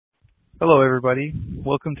Hello, everybody.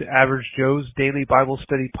 Welcome to Average Joe's Daily Bible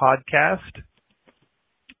Study Podcast.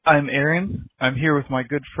 I'm Aaron. I'm here with my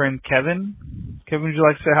good friend Kevin. Kevin, would you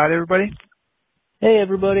like to say hi to everybody? Hey,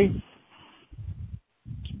 everybody.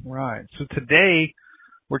 Right. So today,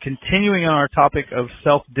 we're continuing on our topic of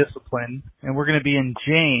self-discipline, and we're going to be in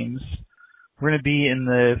James. We're going to be in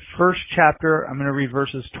the first chapter. I'm going to read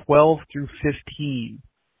verses 12 through 15.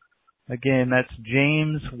 Again, that's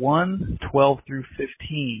James 1, 12 through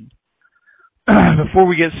 15. Before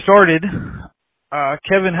we get started,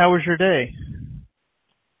 Kevin, how was your day?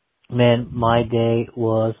 Man, my day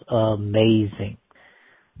was amazing.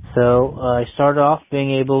 So I started off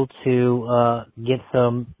being able to get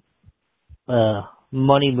some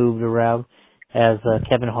money moved around, as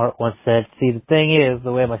Kevin Hart once said. See, the thing is,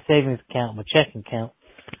 the way my savings account, my checking account,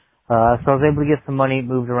 so I was able to get some money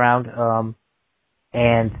moved around,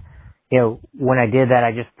 and when I did that,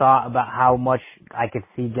 I just thought about how much I could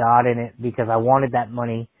see God in it, because I wanted that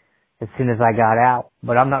money as soon as I got out,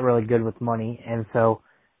 but I'm not really good with money, and so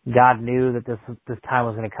God knew that this time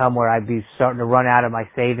was going to come where I'd be starting to run out of my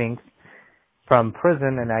savings from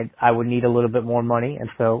prison, and I would need a little bit more money, and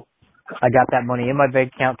so I got that money in my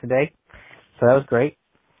bank account today, so that was great.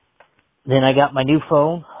 Then I got my new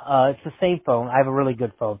phone. It's the same phone. I have a really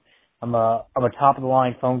good phone. I'm a top of the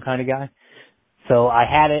line phone kind of guy. So I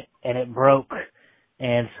had it, and it broke,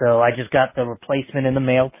 and so I just got the replacement in the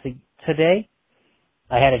mail today.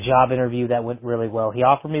 I had a job interview that went really well. He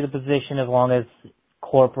offered me the position as long as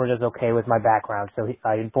corporate is okay with my background. So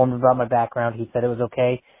I informed him about my background. He said it was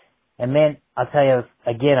okay. And man, I'll tell you,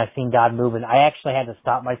 again, I've seen God moving. I actually had to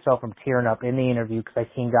stop myself from tearing up in the interview because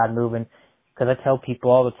I've seen God moving. Because I tell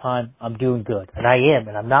people all the time, I'm doing good. And I am,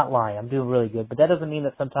 and I'm not lying. I'm doing really good. But that doesn't mean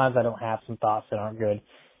that sometimes I don't have some thoughts that aren't good.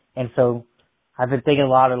 And so I've been thinking a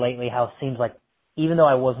lot lately how it seems like even though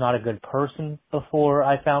I was not a good person before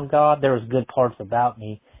I found God, there was good parts about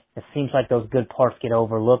me. It seems like those good parts get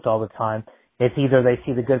overlooked all the time. It's either they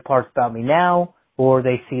see the good parts about me now or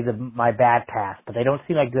they see my bad past, but they don't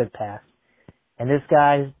see my good past. And this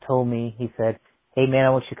guy told me, he said, hey man, I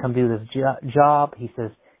want you to come do this job. He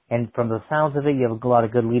says, and from the sounds of it, you have a lot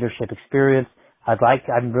of good leadership experience.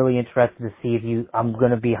 I'm really interested to see if I'm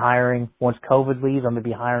going to be hiring, once COVID leaves, I'm going to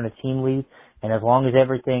be hiring a team lead. And as long as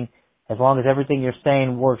everything you're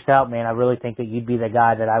saying works out, man, I really think that you'd be the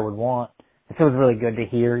guy that I would want. And so it was really good to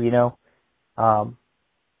hear,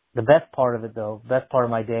 The best part of it, though, best part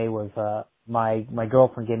of my day was my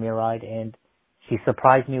girlfriend gave me a ride, and she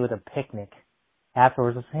surprised me with a picnic.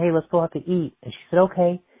 Afterwards, I said, hey, let's go out to eat. And she said,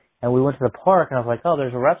 okay. And we went to the park, and I was like, oh,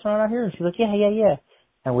 there's a restaurant out here? And she's like, yeah.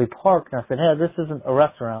 And we parked, and I said, hey, this isn't a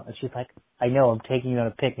restaurant. And she's like, I know, I'm taking you on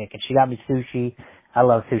a picnic. And she got me sushi. I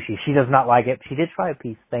love sushi. She does not like it. She did try a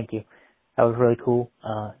piece. Thank you. That was really cool.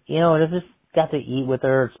 And I just got to eat with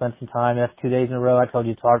her, spend some time. That's 2 days in a row. I told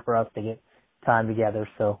you it's hard for us to get time together.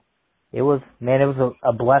 So it was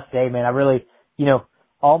a blessed day, man. I really,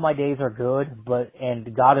 all my days are good,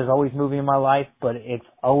 and God is always moving in my life, but it's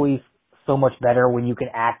always so much better when you can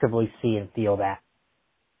actively see and feel that.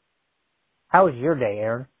 How was your day,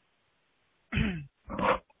 Aaron?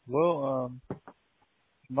 Well,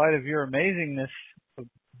 in light of your amazingness of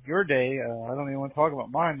your day, I don't even want to talk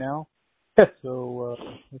about mine now. So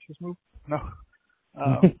let's just move. No.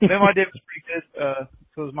 Then my day was pretty good.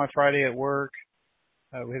 So it was my Friday at work.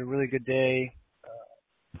 We had a really good day.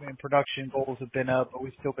 And production goals have been up, but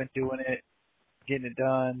we've still been doing it, getting it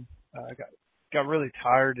done. I got really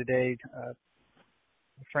tired today. A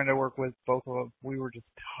friend I work with, both of us, we were just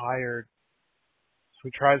tired. So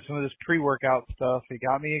we tried some of this pre-workout stuff. It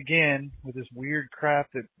got me again with this weird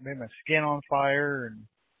crap that made my skin on fire.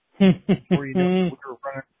 And before you know it, we were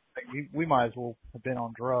running. We might as well have been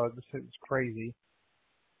on drugs. It was crazy.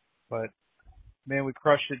 But, man, we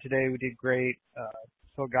crushed it today. We did great.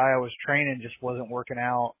 So a guy I was training just wasn't working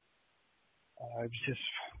out. He was just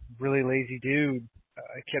really lazy dude.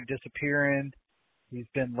 He kept disappearing. He's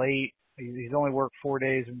been late. He's only worked 4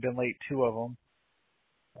 days and been late 2 of them.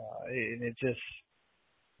 And it just,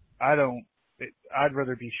 I'd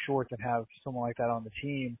rather be short than have someone like that on the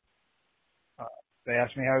team. They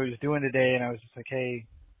asked me how he was doing today, and I was just like, hey,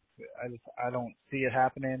 I don't see it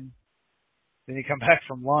happening. Then he come back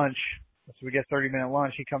from lunch. So we get 30-minute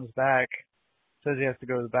lunch. He comes back, says he has to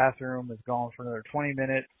go to the bathroom, is gone for another 20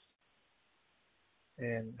 minutes.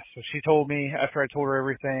 And so she told me, after I told her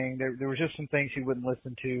everything, there was just some things he wouldn't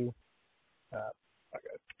listen to.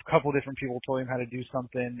 A couple different people told him how to do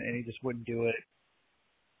something, and he just wouldn't do it.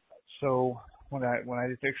 So when I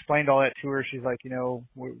just explained all that to her, she's like,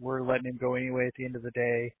 we're letting him go anyway at the end of the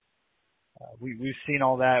day. We've seen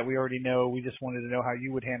all that. We already know. We just wanted to know how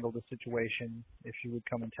you would handle the situation if you would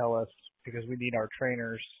come and tell us, because we need our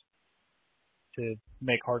trainers to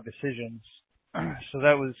make hard decisions. So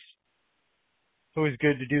that was, it's always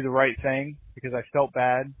good to do the right thing, because I felt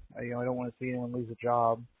bad. I don't want to see anyone lose a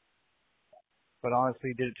job. But honestly,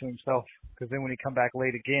 he did it to himself, because then when he come back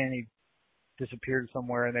late again, he disappeared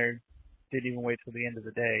somewhere, and they didn't even wait till the end of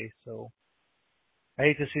the day. So I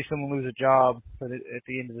hate to see someone lose a job, but at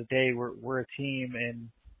the end of the day, we're a team, and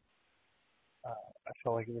I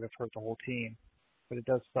felt like it would have hurt the whole team. But it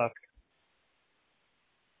does suck.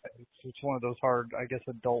 It's one of those hard, I guess,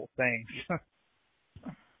 adult things.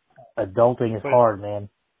 Adulting is hard, man.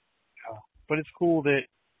 Yeah. But it's cool that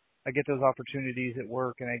I get those opportunities at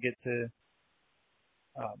work, and I get to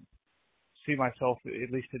see myself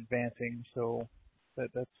at least advancing. So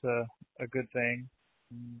that's a good thing.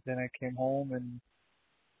 And then I came home and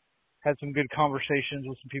had some good conversations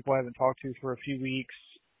with some people I haven't talked to for a few weeks.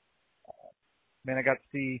 Man, I got to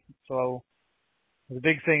see, so the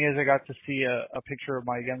big thing is I got to see a picture of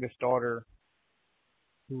my youngest daughter,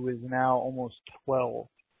 who is now almost 12.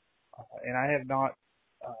 And I have not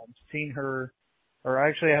seen her, or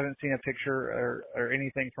actually I haven't seen a picture or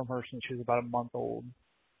anything from her since she was about a month old.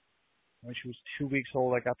 When she was 2 weeks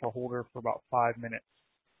old, I got to hold her for about 5 minutes.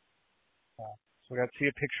 So I got to see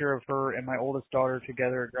a picture of her and my oldest daughter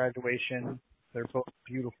together at graduation. They're both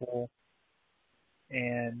beautiful.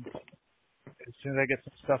 And as soon as I get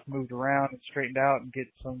some stuff moved around and straightened out and get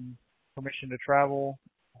some permission to travel,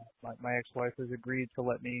 my ex-wife has agreed to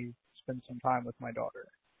let me spend some time with my daughter.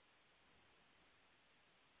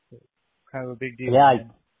 So, kind of a big deal. Yeah,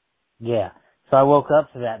 man. Yeah. So I woke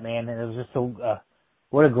up to that, man, and it was just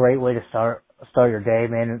what a great way to start your day,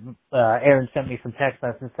 man. Aaron sent me some text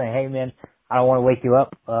messages saying, "Hey, man, I don't want to wake you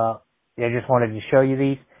up. I just wanted to show you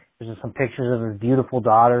these. There's just some pictures of his beautiful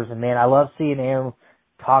daughters, and man, I love seeing Aaron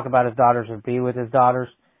talk about his daughters or be with his daughters,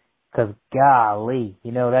 because golly,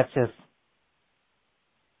 that's just,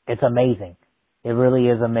 it's amazing. It really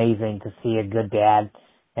is amazing to see a good dad,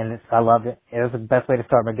 and I loved it. It was the best way to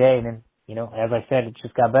start my day, and then, as I said, it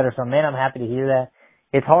just got better. So, man, I'm happy to hear that.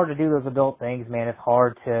 It's hard to do those adult things, man. It's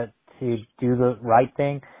hard to do the right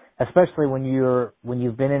thing, especially when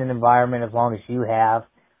you've been in an environment as long as you have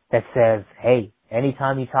that says, hey,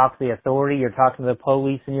 anytime you talk to the authority, you're talking to the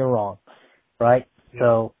police and you're wrong, right? Yeah.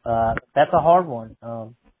 So, that's a hard one.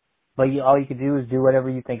 But all you can do is do whatever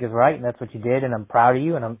you think is right, and that's what you did, and I'm proud of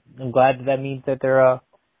you, and I'm glad that means that they're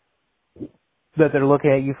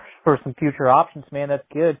looking at you for some future options, man. That's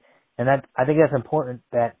good. And I think that's important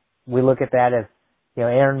that we look at that as,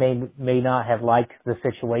 Aaron may not have liked the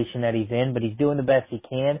situation that he's in, but he's doing the best he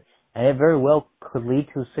can, and it very well could lead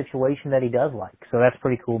to a situation that he does like. So that's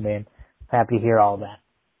pretty cool, man. Happy to hear all that.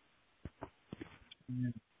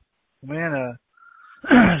 Man,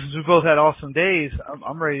 since we both had awesome days,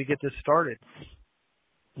 I'm ready to get this started.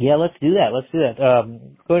 Yeah, let's do that.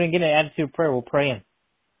 Go ahead and get an attitude of prayer. We'll pray in.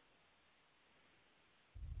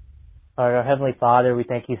 All right, our Heavenly Father, we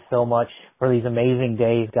thank you so much for these amazing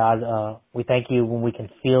days, God. We thank you when we can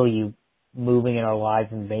feel you moving in our lives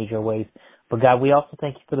in major ways. But God, we also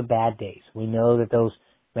thank you for the bad days. We know that those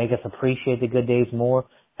make us appreciate the good days more.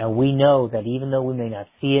 And we know that even though we may not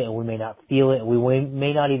see it and we may not feel it and we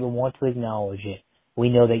may not even want to acknowledge it, we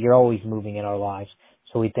know that you're always moving in our lives.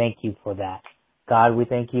 So we thank you for that. God, we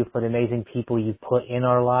thank you for the amazing people you've put in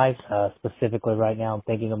our lives. Specifically right now, I'm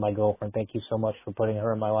thinking of my girlfriend. Thank you so much for putting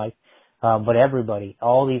her in my life. But everybody,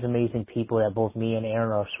 all these amazing people that both me and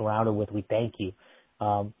Aaron are surrounded with, we thank you.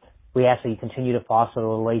 We ask that you continue to foster the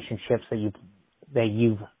relationships that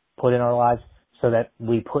you've put in our lives, so that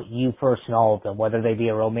we put you first in all of them, whether they be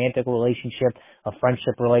a romantic relationship, a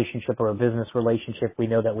friendship relationship, or a business relationship. We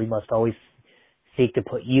know that we must always seek to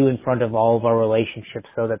put you in front of all of our relationships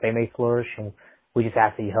so that they may flourish, and we just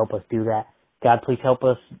ask that you help us do that. God, please help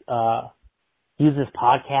us use this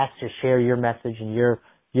podcast to share your message and your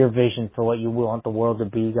vision for what you want the world to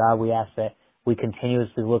be, God. We ask that we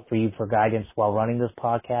continuously look for you for guidance while running this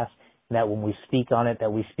podcast, and that when we speak on it,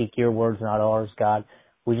 that we speak your words, not ours, God.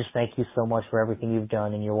 We just thank you so much for everything you've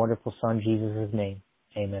done. In your wonderful Son, Jesus' name,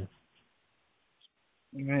 amen.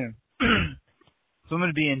 Amen. So I'm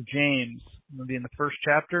going to be in James. I'm going to be in the first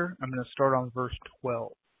chapter. I'm going to start on verse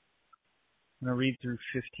 12. I'm going to read through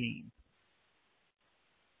 15.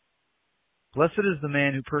 Blessed is the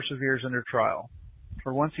man who perseveres under trial.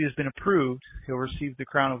 For once he has been approved, he'll receive the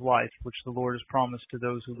crown of life, which the Lord has promised to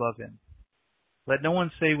those who love him. Let no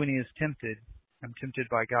one say when he is tempted, I'm tempted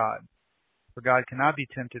by God. For God cannot be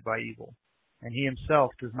tempted by evil, and he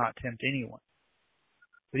himself does not tempt anyone.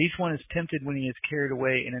 But each one is tempted when he is carried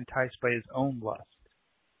away and enticed by his own lust.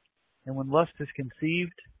 And when lust is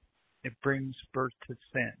conceived, it brings birth to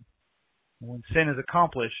sin. And when sin is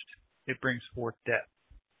accomplished, it brings forth death.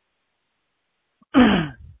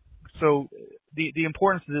 So the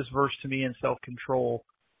importance of this verse to me in self-control,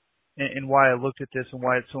 and why I looked at this and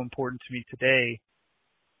why it's so important to me today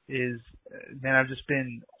is, man, I've just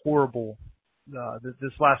been horrible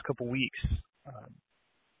this last couple weeks.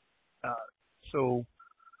 So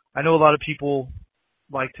I know a lot of people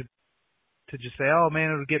like to just say, oh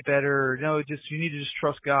man, it'll get better. No, you need to just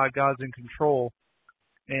trust God. God's in control.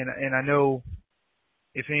 And I know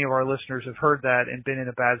if any of our listeners have heard that and been in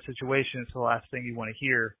a bad situation, it's the last thing you want to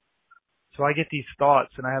hear. So I get these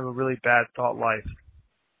thoughts, and I have a really bad thought life.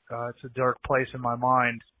 It's a dark place in my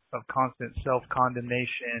mind of constant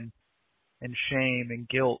self-condemnation and shame and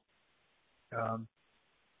guilt.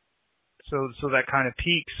 So that kind of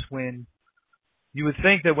peaks when you would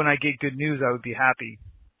think that when I get good news, I would be happy.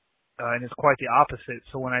 And it's quite the opposite.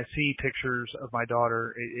 So when I see pictures of my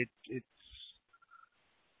daughter,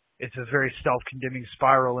 it's a very self-condemning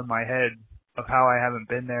spiral in my head of how I haven't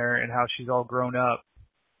been there and how she's all grown up.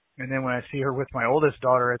 And then when I see her with my oldest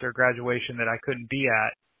daughter at their graduation that I couldn't be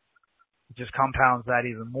at, it just compounds that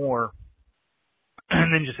even more.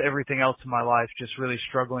 And then just everything else in my life, just really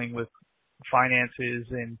struggling with finances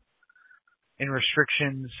and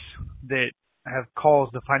restrictions that have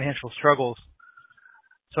caused the financial struggles.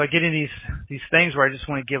 So I get in these things where I just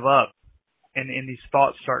want to give up. And these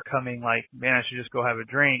thoughts start coming like, man, I should just go have a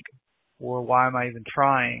drink. Or why am I even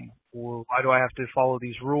trying? Or why do I have to follow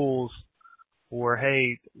these rules? Or,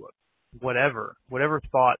 hey, whatever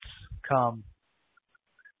thoughts come.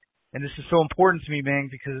 And this is so important to me, man,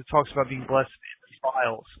 because it talks about being blessed in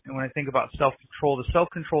trials. And when I think about self-control, the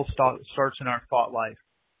self-control starts in our thought life.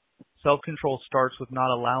 Self-control starts with not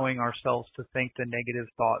allowing ourselves to think the negative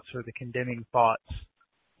thoughts or the condemning thoughts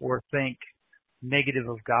or think negative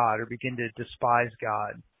of God or begin to despise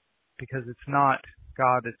God, because it's not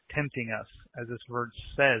God that's tempting us, as this verse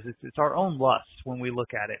says. It's our own lusts when we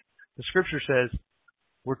look at it. The scripture says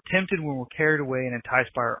we're tempted when we're carried away and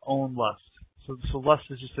enticed by our own lust. So lust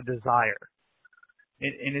is just a desire.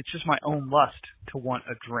 And it's just my own lust to want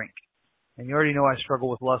a drink. And you already know I struggle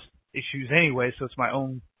with lust issues anyway, so it's my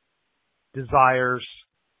own desires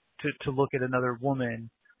to look at another woman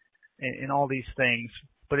and all these things.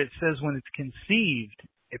 But it says when it's conceived,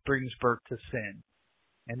 it brings birth to sin.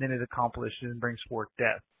 And then it accomplishes and brings forth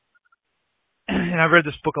death. And I read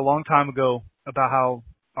this book a long time ago about how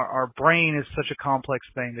our brain is such a complex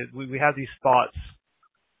thing that we have these thoughts.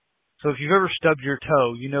 So if you've ever stubbed your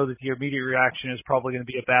toe, you know that the immediate reaction is probably going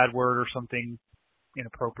to be a bad word or something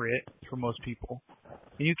inappropriate for most people.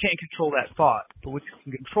 And you can't control that thought. But what you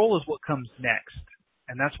can control is what comes next.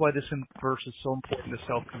 And that's why this verse is so important to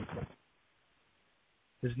self-control.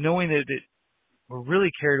 Is knowing that we're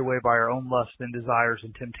really carried away by our own lusts and desires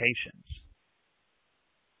and temptations.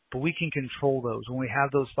 But we can control those. When we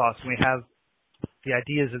have those thoughts, when we have the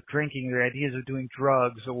ideas of drinking, the ideas of doing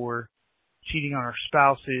drugs or cheating on our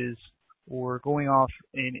spouses or going off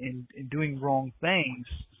and doing wrong things,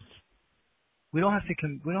 we don't have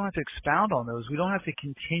to expound on those. We don't have to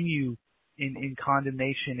continue in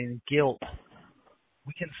condemnation and guilt.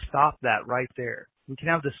 We can stop that right there. We can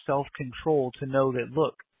have the self-control to know that,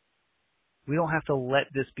 look, we don't have to let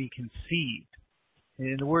this be conceived.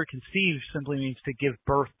 And the word conceived simply means to give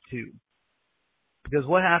birth to. Because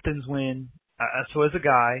what happens when, so as a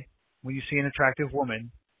guy, when you see an attractive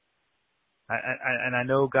woman, and I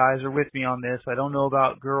know guys are with me on this. I don't know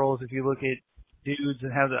about girls. If you look at dudes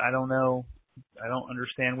and I don't know. I don't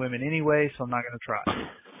understand women anyway, so I'm not going to try.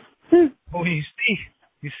 But when you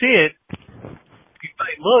see it, you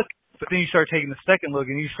might look, but then you start taking the second look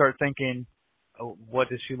and you start thinking, oh, what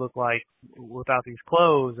does she look like without these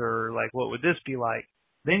clothes, or like what would this be like?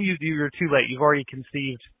 Then you're too late. You've already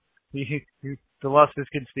conceived. The lust is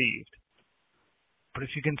conceived. But if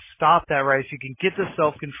you can stop that, right? If you can get the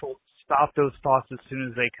self-control, stop those thoughts as soon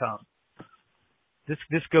as they come.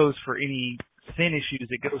 This goes for any sin issues.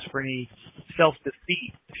 It goes for any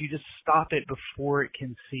self-defeat. If you just stop it before it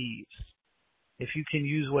conceives. If you can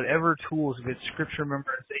use whatever tools, if it's scripture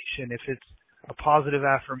memorization, if it's a positive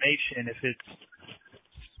affirmation, if it's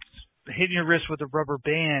hitting your wrist with a rubber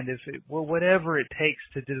band, whatever it takes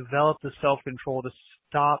to develop the self-control to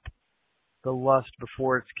stop the lust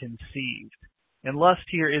before it's conceived. And lust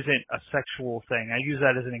here isn't a sexual thing. I use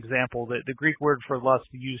that as an example. The Greek word for lust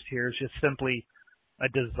used here is just simply a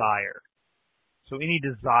desire. So any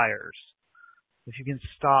desires, if you can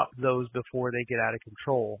stop those before they get out of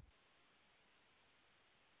control,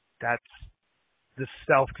 that's the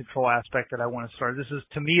self-control aspect that I want to start. This is,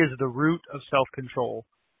 to me, is the root of self-control.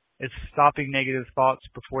 It's stopping negative thoughts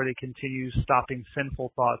before they continue, stopping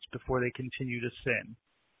sinful thoughts before they continue to sin.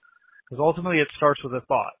 Because ultimately it starts with a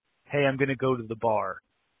thought. Hey, I'm going to go to the bar.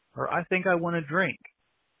 Or I think I want to drink.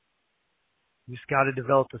 You just got to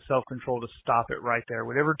develop the self-control to stop it right there.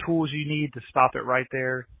 Whatever tools you need to stop it right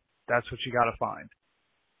there, that's what you got to find.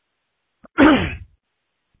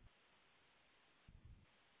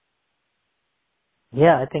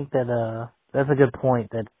 Yeah, I think that that's a good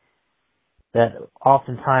point. That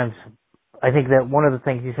oftentimes, I think that one of the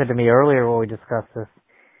things you said to me earlier when we discussed this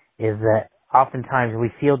is that oftentimes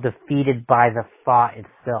we feel defeated by the thought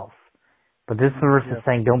itself. But this verse is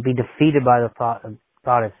saying don't be defeated by the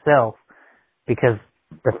thought itself, because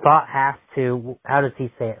the thought has to, how does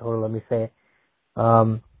he say it? Or let me say it.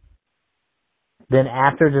 Then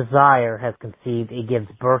after desire has conceived, it gives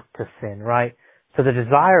birth to sin, right? So the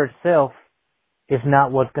desire itself is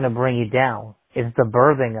not what's going to bring you down. It's the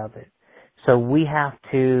birthing of it. So we have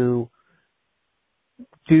to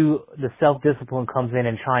do, the self-discipline comes in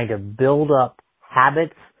and trying to build up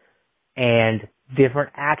habits and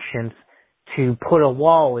different actions to put a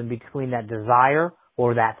wall in between that desire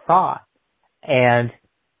or that thought and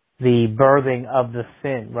the birthing of the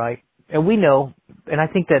sin, right? And we know, and I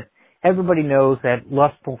think that everybody knows that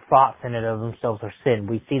lustful thoughts in and of themselves are sin.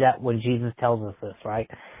 We see that when Jesus tells us this, right?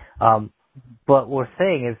 But what we're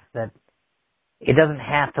saying is that it doesn't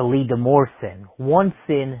have to lead to more sin. One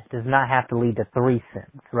sin does not have to lead to 3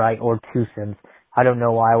 sins, right? Or 2 sins. I don't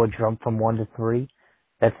know why I would jump from 1 to 3.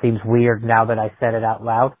 That seems weird now that I said it out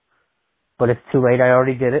loud. But it's too late. I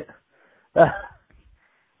already did it.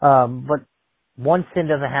 But one sin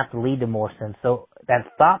doesn't have to lead to more sins. So that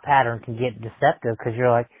thought pattern can get deceptive because you're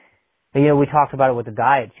like, you know, we talked about it with the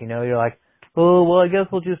diets, you know, you're like, oh, well, I guess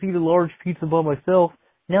I'll just eat a large pizza by myself.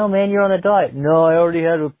 No, man, you're on a diet. No, I already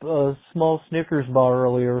had a small Snickers bar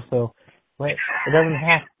earlier, so wait, it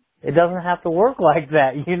doesn't have to work like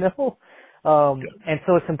that, you know? And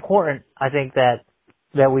so it's important, I think, that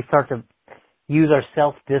we start to use our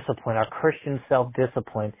self-discipline, our Christian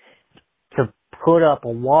self-discipline, to put up a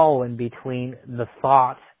wall in between the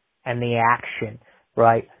thought and the action,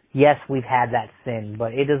 right? Yes, we've had that sin,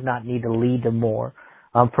 but it does not need to lead to more.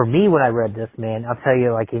 For me, when I read this, man, I'll tell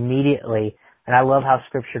you, like, immediately, and I love how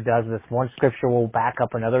Scripture does this. One Scripture will back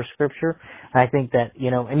up another Scripture. And I think that,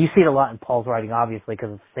 you know, and you see it a lot in Paul's writing, obviously,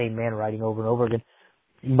 because it's the same man writing over and over again.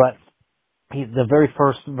 But the very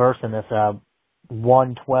first verse in this,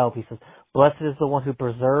 1:12, he says, "Blessed is the one who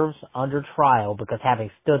perseveres under trial, because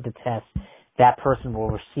having stood the test, that person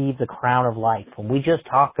will receive the crown of life." And we just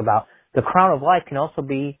talked about the crown of life can also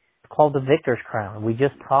be called the victor's crown. We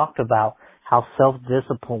just talked about how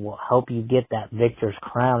self-discipline will help you get that victor's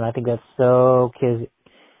crown. I think that's so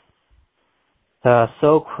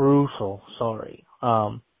crucial,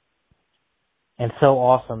 and so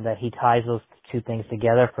awesome that he ties those 2 things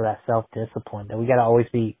together for that self-discipline, that we got to always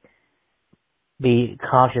be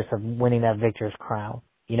conscious of winning that victor's crown,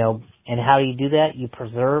 you know. And how do you do that? You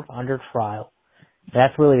persevere under trial.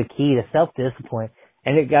 That's really the key to self-discipline.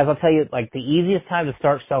 And guys, I'll tell you, like, the easiest time to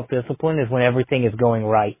start self-discipline is when everything is going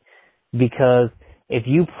right. Because if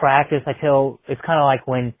you practice, it's kind of like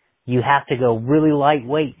when you have to go really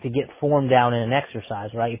lightweight to get form down in an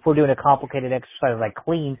exercise, right? If we're doing a complicated exercise like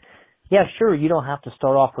clean, yeah, sure, you don't have to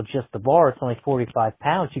start off with just the bar. It's only 45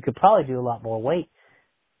 pounds. You could probably do a lot more weight.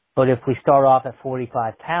 But if we start off at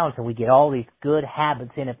 45 pounds and we get all these good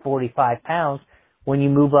habits in at 45 pounds, when you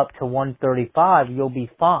move up to 135, you'll be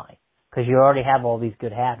fine because you already have all these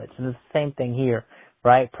good habits. And it's the same thing here,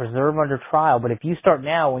 right? Preserve under trial. But if you start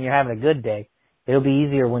now when you're having a good day, it'll be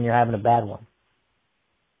easier when you're having a bad one.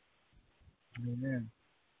 Amen.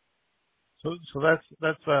 So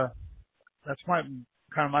that's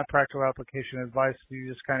my practical application advice. You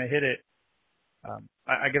just kind of hit it.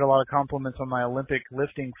 I get a lot of compliments on my Olympic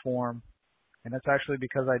lifting form, and that's actually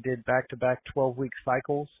because I did back-to-back 12-week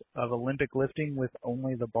cycles of Olympic lifting with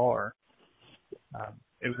only the bar.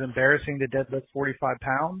 It was embarrassing to deadlift 45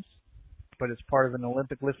 pounds, but it's part of an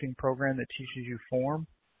Olympic lifting program that teaches you form.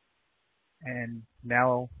 And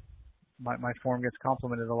now my form gets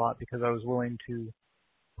complimented a lot because I was willing to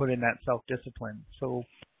put in that self-discipline. So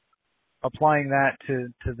applying that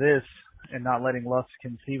to this and not letting lust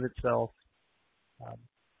conceive itself,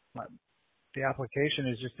 the application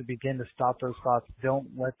is just to begin to stop those thoughts. Don't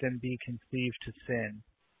let them be conceived to sin.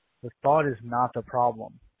 The thought is not the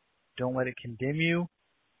problem. Don't let it condemn you.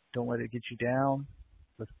 Don't let it get you down.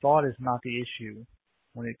 The thought is not the issue.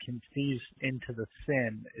 When it conceives into the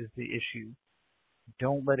sin is the issue.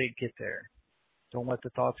 Don't let it get there. Don't let the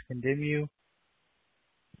thoughts condemn you.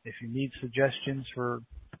 If you need suggestions for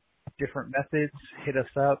different methods, hit us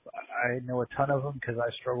up. I know a ton of them because I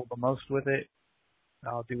struggle the most with it.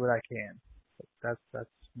 I'll do what I can. That's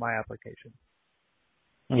my application.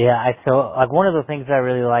 Yeah, so like one of the things I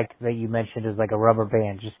really like that you mentioned is like a rubber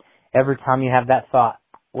band. Just every time you have that thought,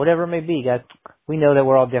 whatever it may be, guys, we know that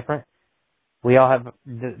we're all different. We all have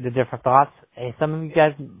the different thoughts. And some of you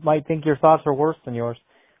guys might think your thoughts are worse than yours.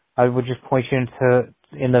 I would just point you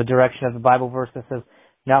in the direction of the Bible verse that says,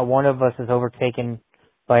 not one of us is overtaken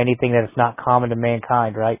by anything that is not common to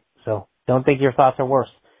mankind, right? So don't think your thoughts are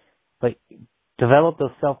worse. But develop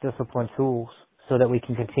those self-discipline tools so that we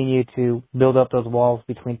can continue to build up those walls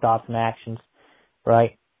between thoughts and actions,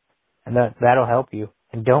 right? And that'll help you.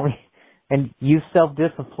 And use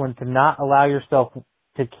self-discipline to not allow yourself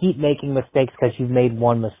to keep making mistakes because you've made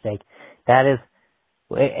one mistake. That is,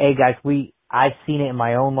 hey guys, I've seen it in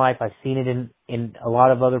my own life. I've seen it in a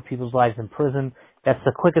lot of other people's lives in prison. That's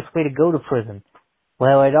the quickest way to go to prison.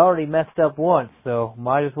 Well, I'd already messed up once, so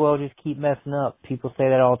might as well just keep messing up. People say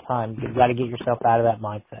that all the time. You've got to get yourself out of that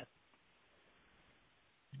mindset.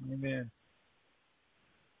 Amen.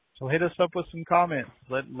 So hit us up with some comments.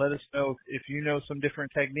 Let us know if you know some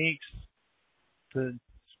different techniques to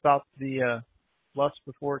stop the lust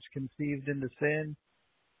before it's conceived into sin,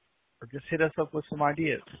 or just hit us up with some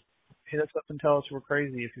ideas. Hit us up and tell us we're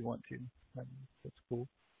crazy if you want to. That's cool.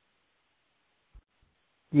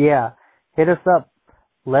 Yeah, hit us up.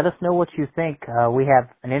 Let us know what you think. We have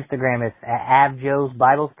an Instagram. It's AvJoe's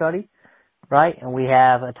Bible Study, right? And we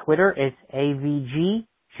have a Twitter. It's AvJoeBiblStudy,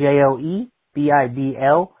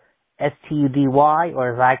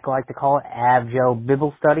 or as I like to call it, AvJoe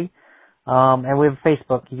Bible Study. And we have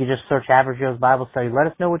Facebook. You can just search AvJoe's Bible Study. Let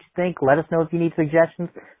us know what you think. Let us know if you need suggestions.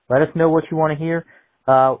 Let us know what you want to hear.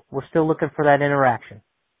 We're still looking for that interaction.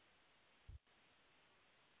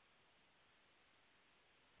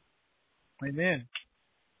 Amen.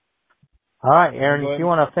 All right, Aaron, if you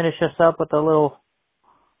want to finish us up with a little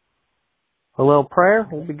prayer,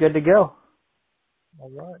 we'll be good to go. All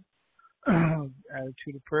right.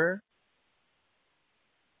 Attitude of prayer.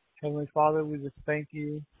 Heavenly Father, we just thank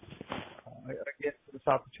you again for this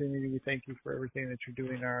opportunity. We thank you for everything that you're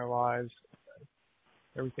doing in our lives,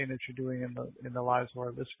 everything that you're doing in the lives of our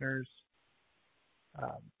listeners.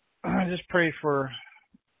 I just pray for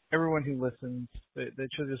everyone who listens, that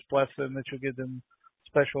you'll just bless them, that you'll give them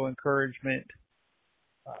special encouragement,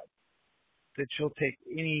 that you'll take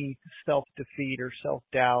any self-defeat or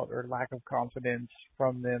self-doubt or lack of confidence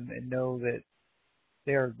from them and know that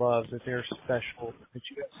they are loved, that they're special, that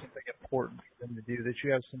you have something important for them to do, that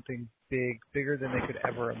you have something bigger than they could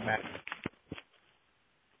ever imagine,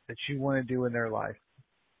 that you want to do in their life.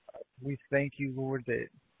 We thank you, Lord, that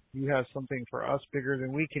you have something for us bigger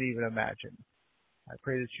than we could even imagine. I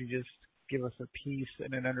pray that you just give us a peace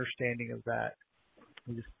and an understanding of that.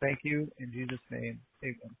 We just thank you in Jesus' name.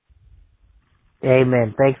 Amen.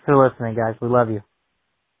 Amen. Thanks for listening, guys. We love you.